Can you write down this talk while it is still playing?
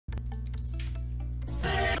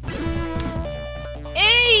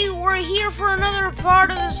we're here for another part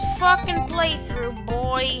of this fucking playthrough,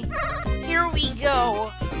 boy. Here we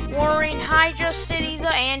go. We're in Hydrocity,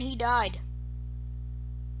 and he died.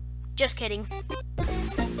 Just kidding.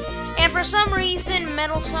 And for some reason,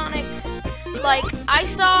 Metal Sonic, like, I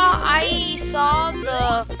saw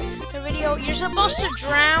the video. You're supposed to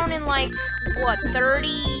drown in, like, what,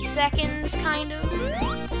 30 seconds, kind of?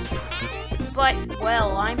 But,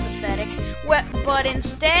 well, I'm pathetic. Well, but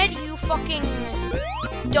instead, you fucking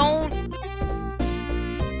don't...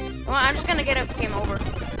 Well, I'm just gonna get a game over.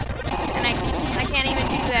 And I can't even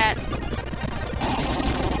do that.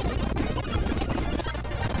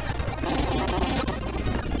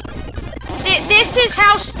 This is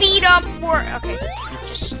how speed up works. Okay,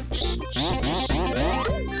 just.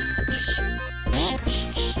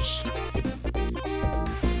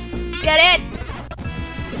 Get it?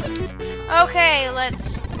 Okay,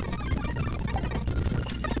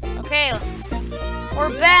 Okay,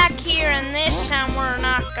 we're back here, and this time we're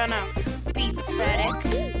not gonna be pathetic.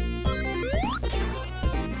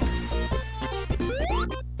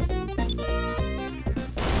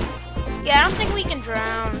 Yeah, I don't think we can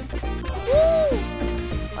drown. Woo!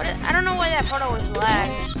 I don't know why that part always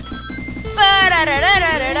lags.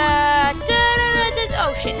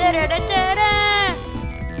 Oh shit! I'm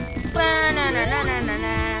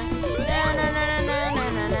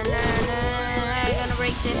gonna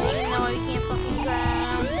break this even though I can't fucking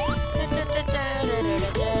drown.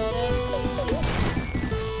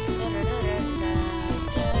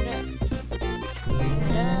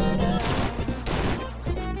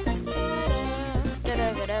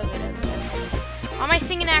 Why am I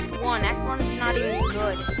singing Act 1? Act 1 is not even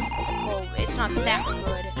good. Well, it's not that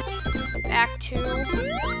good. Act 2.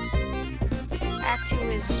 Act 2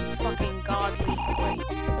 is fucking godly. Wait.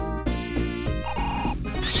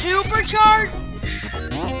 Supercharge!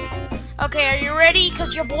 Okay, are you ready?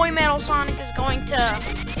 Because your boy Metal Sonic is going to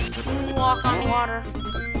moonwalk on water.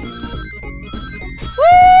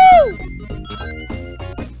 Woo!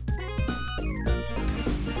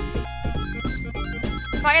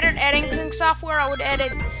 If I had editing software, I would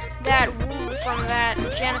edit that woo from that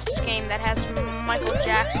Genesis game that has Michael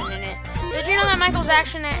Jackson in it. Did you know that Michael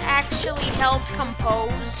Jackson actually helped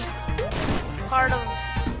compose part of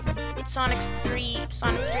Sonic 3's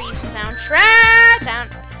soundtrack?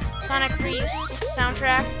 Sonic 3's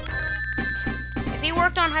soundtrack. If he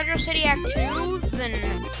worked on Hydrocity Act 2, then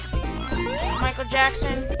Michael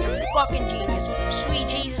Jackson, you're a fucking genius. Sweet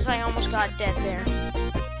Jesus, I almost got dead there.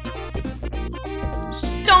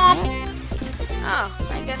 Stomp! Oh,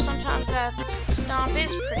 I guess sometimes that stomp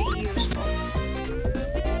is pretty useful.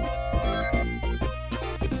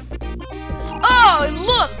 Oh,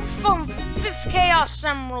 look! From 5th Chaos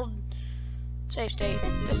Emerald. Save state.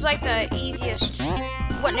 This is like the easiest.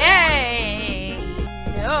 What? Hey!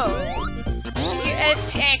 No.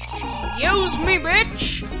 Excuse me,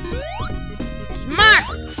 bitch! It's my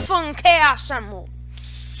fun Chaos Emerald.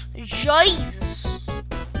 Jesus.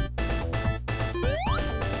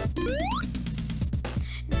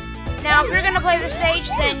 Now, if you're gonna play the stage,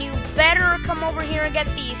 then you better come over here and get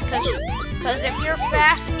these, because if you're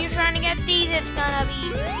fast and you're trying to get these, it's gonna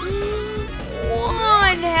be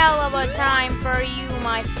one hell of a time for you,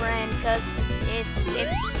 my friend, because it's,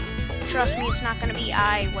 trust me, it's not gonna be,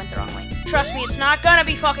 I went the wrong way. Trust me, it's not gonna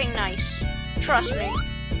be fucking nice. Trust me.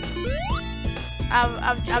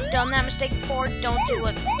 I've done that mistake before. Don't do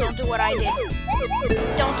it. Don't do what I did.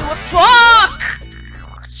 Don't do it. Fuck!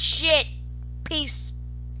 Shit. Peace.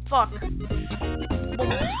 Fuck.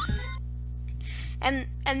 Boom. And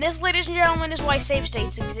this, ladies and gentlemen, is why save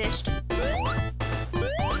states exist.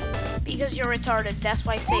 Because you're retarded. That's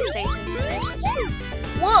why save states exist.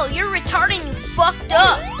 Whoa, you're retarded and you fucked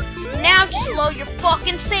up. Now just load your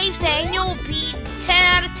fucking save state and you'll be 10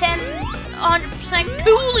 out of 10, 100%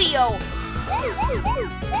 coolio.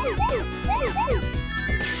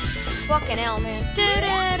 Fucking hell, man.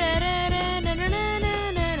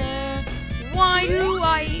 Why do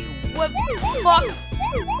I... What the fuck?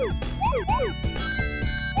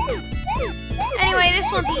 Anyway,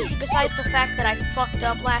 this one's easy besides the fact that I fucked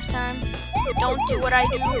up last time. Don't do what I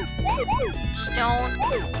do. Just don't.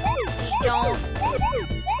 Just don't.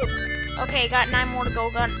 Okay, got 9 more to go.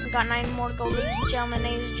 Got 9 more to go, ladies and gentlemen,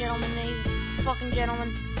 ladies fucking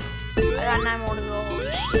gentlemen. I got 9 more to go.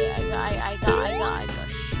 Holy shit.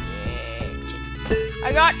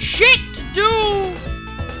 I got shit to do.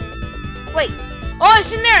 Wait. Oh,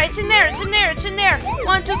 it's in there. It's in there. It's in there. It's in there.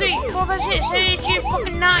 1, 2, 3, 4, 5, 6, 7, 8,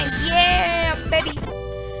 fucking 9. Yeah, baby.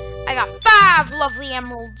 I got 5 lovely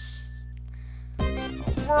emeralds.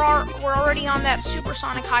 We're already on that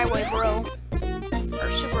supersonic highway, bro.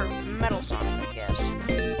 Or super metal sonic, I guess.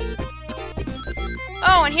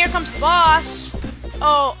 Oh, and here comes the boss.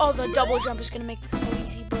 Oh, the double jump is gonna make this so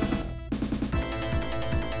easy, bro.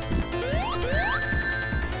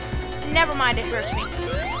 Never mind, it hurts me.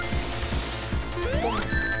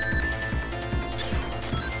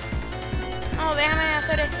 Oh, déjame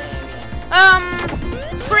hacer este.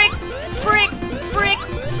 Frick.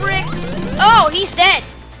 Oh, he's dead.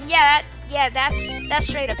 Yeah, that's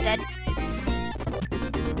straight up dead.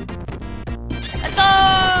 Let's go!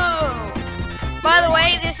 By the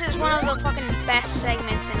way, this is one of the fucking best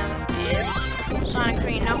segments in Sonic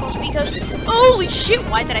 3 and Knuckles because holy shit!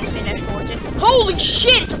 Why did I spin dash towards it? Holy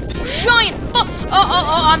shit! It's a giant fuck!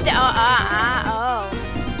 Oh, I'm dead. Oh.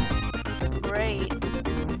 Great.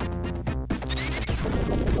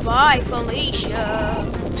 Bye, Felicia.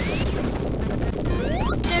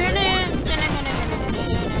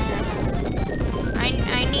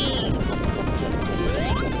 I need.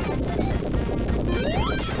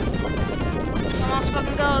 Come on, let's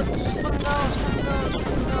fucking go. Let's fucking go.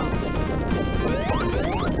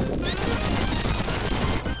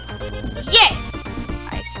 Yes!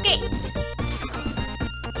 I escaped.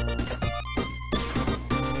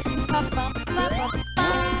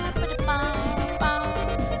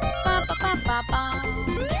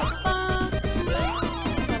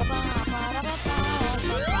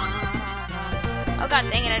 Oh god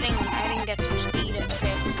dang it, I didn't get some speed.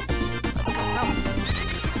 Okay. Oh.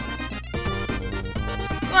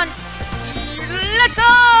 Come on. Let's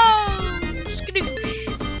go! Skadoosh.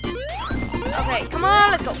 Okay, come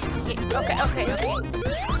on, let's go. Okay.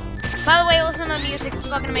 By the way, listen to the music, it's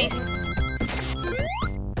fucking amazing.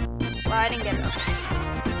 Well, I didn't get it.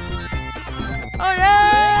 Oh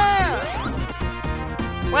yeah!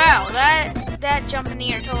 Wow, that jump in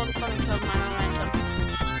the air totally fucking killed my momentum.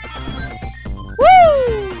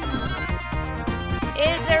 Woo!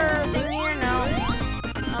 Is there a thing here? No.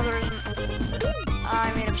 No, there isn't.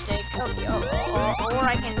 I made a mistake. Okay, or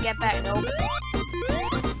I can get back. Nope.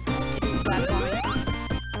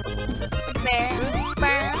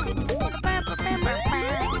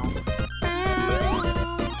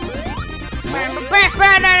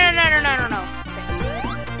 No.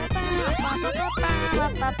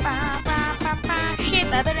 Shit.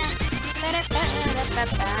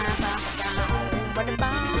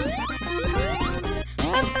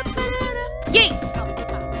 Yay!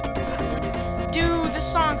 Dude, this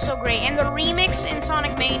song's so great. And the remix in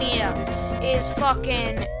Sonic Mania is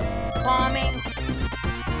fucking bombing.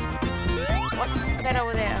 What's that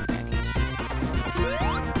over there?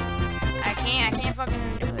 Okay. I can't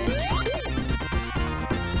fucking do this.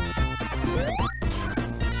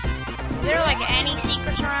 Is there like any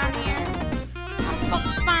secrets around here? I'm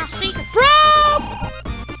fucking find secret, bro!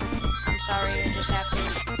 I'm sorry,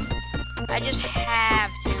 I just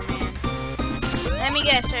have to, man. Let me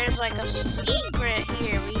guess, there's like a secret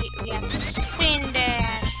here. We have to spin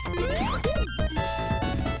dash.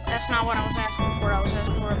 That's not what I was asking for. I was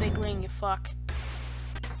asking for a big ring, you fuck.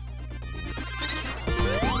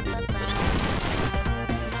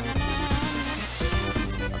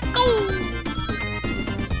 Let's go!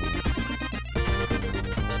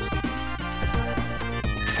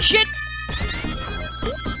 Shit!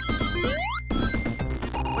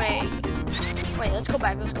 Wait, let's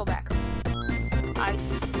go back. I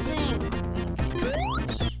think we can do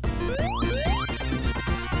this.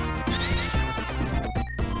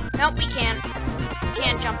 Nope, we can't.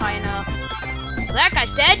 Can't jump high enough. Well, that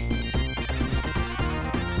guy's dead!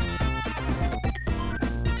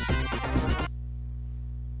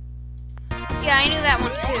 Yeah, I knew that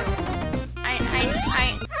one too.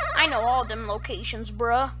 I know all them locations,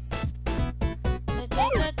 bruh.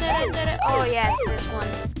 Oh yeah, it's this one.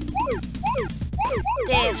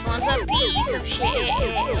 This one's a piece of shit.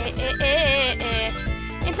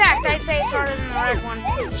 In fact, I'd say it's harder than the red one,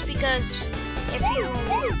 just because if you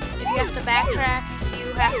have to backtrack,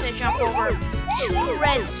 you have to jump over 2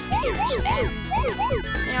 red spheres, and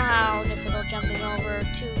you know how difficult jumping over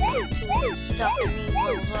two stuff in these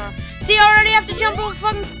levels are. See, I already have to jump over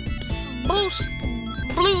fucking blue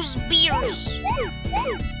spears.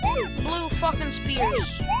 Blue fucking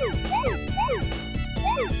spears.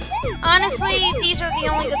 Honestly, these are the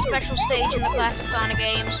only good special stage in the classic Sonic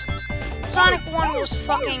games. Sonic 1 was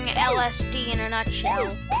fucking LSD in a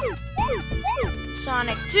nutshell.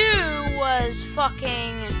 Sonic 2 was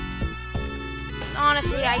fucking...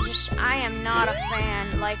 Honestly, I am not a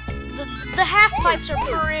fan. Like, the half pipes are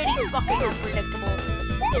pretty fucking unpredictable,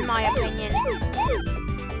 in my opinion.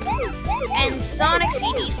 And Sonic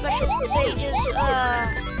CD special stages,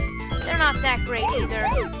 they're not that great either.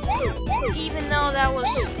 Even though that was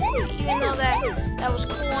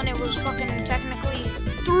cool and it was fucking technically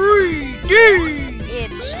 3D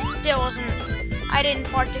it still wasn't. I didn't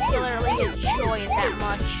particularly enjoy it that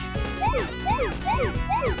much.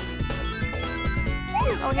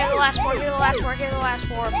 Oh, here are the last four. Here are the last four. Here are the last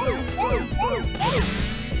four. Boom, boom, boom.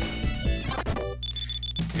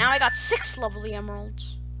 Now I got 6 lovely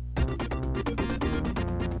emeralds.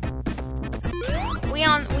 We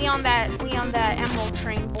on that emerald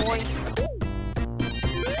train, boy.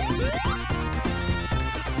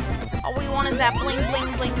 All we want is that bling,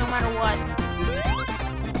 bling, bling, no matter what.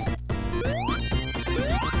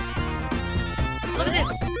 Look at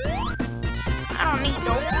this. I don't need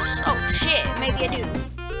those. Oh shit, maybe I do.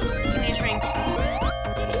 Give me his rings.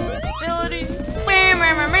 Ability.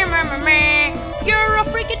 You're a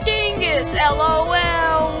freaking dingus.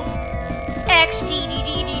 LOL.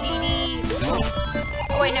 XDDDDDD.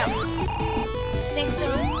 Oh wait, no. I think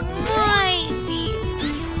there might be.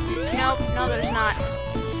 Nope, no, there's not.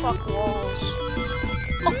 Fuck walls.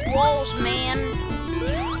 Fuck walls, man.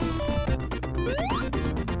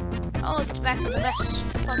 Oh, look, it's back to the best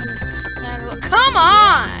fucking. Come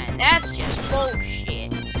on! That's just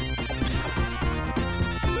bullshit.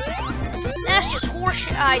 That's just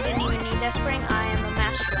horseshit. I didn't even need that spring. I am a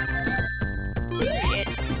master. Shit.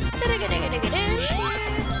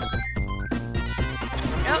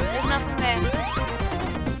 Nope, there's nothing there.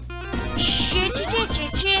 Shit, shit, shit,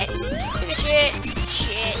 shit, shit. Shit,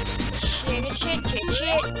 shit, shit, shit,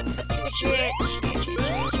 shit, shit,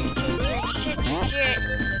 shit, shit.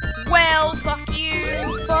 Well, fuck you.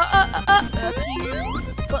 Fuck you.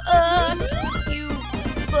 Fuck you.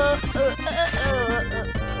 Fuck you.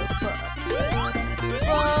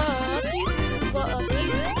 Fuck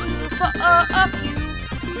you. Fuck you.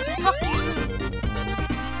 Fuck you.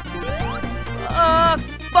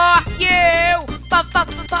 Fuck you.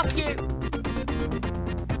 Fuck you.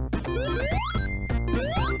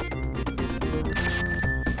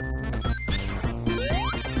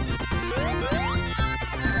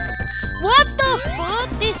 What the fuck?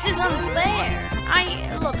 This is unfair.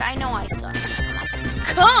 Look, I know I suck.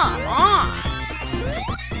 Come on.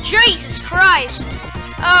 Jesus Christ.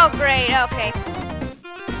 Oh, great. Okay.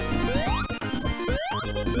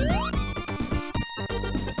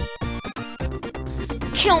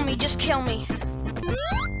 Kill me. Just kill me.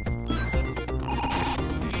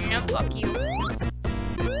 No, fuck you.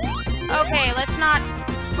 Okay, let's not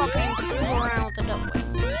fucking fool around with the double way.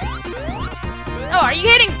 Oh, are you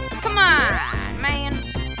kidding? Come on, man.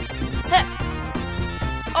 Hup.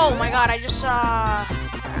 Oh my god, I just saw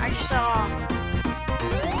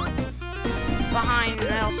behind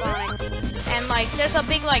Metal Sonic. And like there's a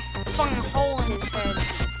big like fucking hole in his head.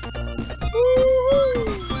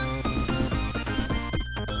 Woo-hoo.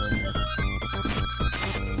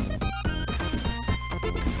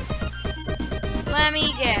 Let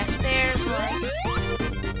me guess, there's like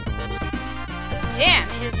damn,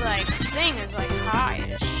 his like thing is like high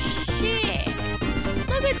as shit.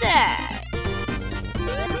 Look at that.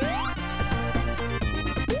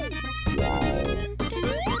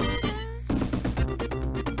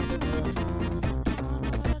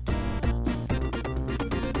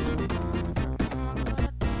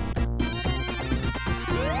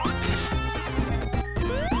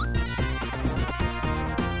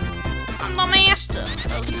 I'm the master of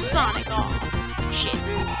Sonic. Oh, shit.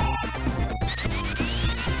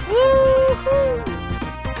 Woohoo!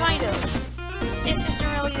 Kind of. This isn't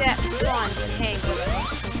really that fun, but hey,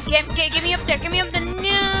 whatever. Get me up there, get me up there. No!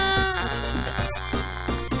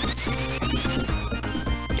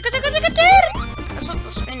 That's what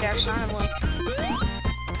the spin dash sounded like.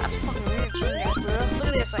 That's fucking weird spin dash, bro. Look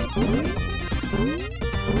at this, like.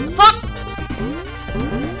 Fuck!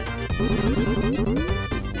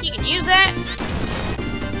 You can use that.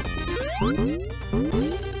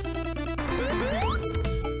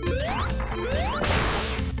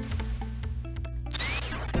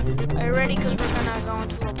 Are you ready? Because we're gonna go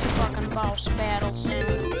into a fucking boss battle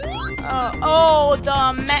soon.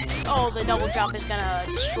 The double jump is gonna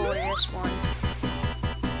destroy this one.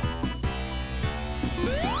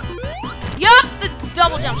 Yup! The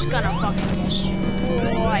double jump's gonna fucking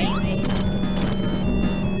destroy it.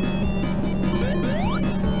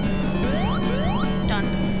 Done.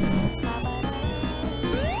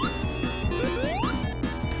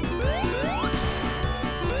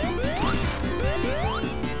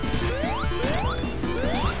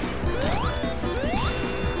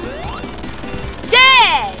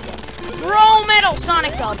 Bro, Metal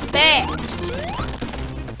Sonic the best.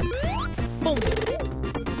 Boom.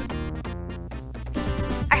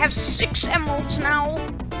 I have 6 emeralds now.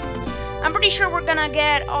 I'm pretty sure we're gonna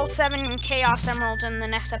get all 7 Chaos Emeralds in the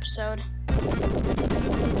next episode.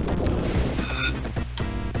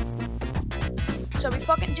 So be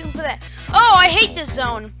fucking doomed for that. Oh, I hate this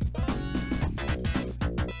zone.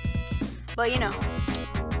 But you know,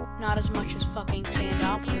 not as much as fucking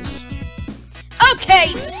Sandopolis.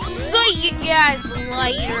 Okay, see you guys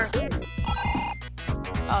later.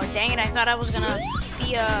 Oh dang it! I thought I was gonna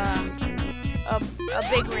be a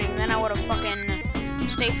big ring. Then I would have fucking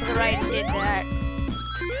stayed for the right and did that.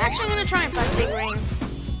 Actually, I'm gonna try and find a big ring.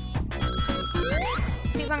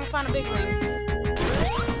 See if I can find a big ring.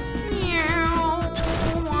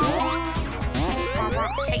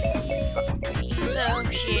 Hey, fucking piece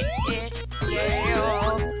of shit.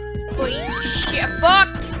 Yeah. Piece of shit. Fuck!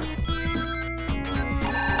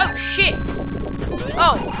 Oh, shit!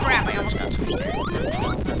 Oh, crap, I almost got switched there.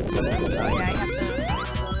 Oh, yeah, I have to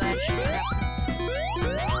pull that shit.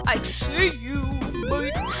 I see you,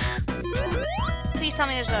 bitch! Please tell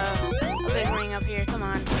me there's a big ring up here. Come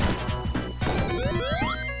on.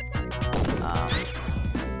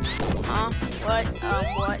 Huh? What?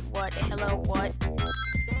 What? Hello, what?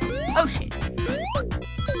 Oh, shit.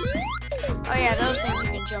 Oh, yeah, those things you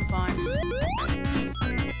can jump on.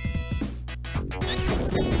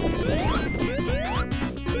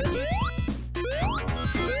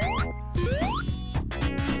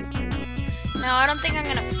 No, I don't think I'm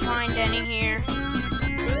gonna find any here.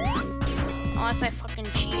 Unless I fucking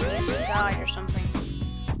cheat and use a guide or something.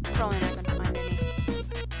 Probably not gonna find any.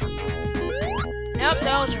 Nope,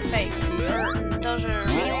 those are fake. Those are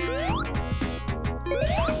real.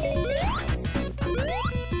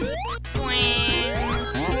 Twang.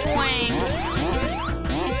 Twang.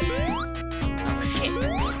 Oh shit.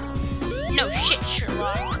 No shit,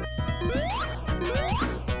 Sherlock.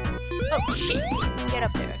 Oh shit, you can get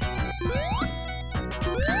up there.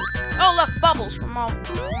 Oh look, bubbles from all you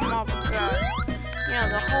know,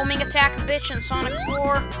 the homing attack bitch in Sonic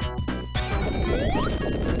 4.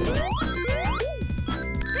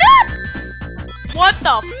 No! What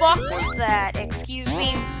the fuck was that? Excuse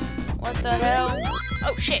me? What the hell?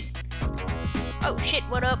 Oh shit. Oh shit,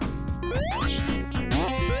 what up?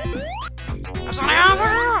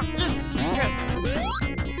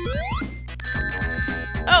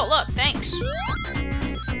 Oh look, thanks.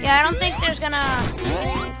 Yeah, I don't think there's gonna...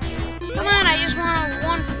 Come on, I just want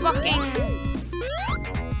one fucking...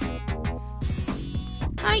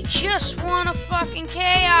 I just want a fucking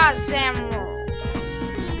Chaos Emerald.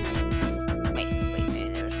 Wait,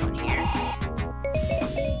 there's one here.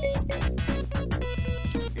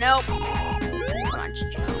 Nope. Come on,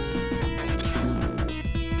 just jump.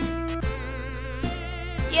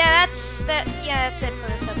 Yeah, that's it for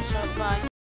this episode. Bye.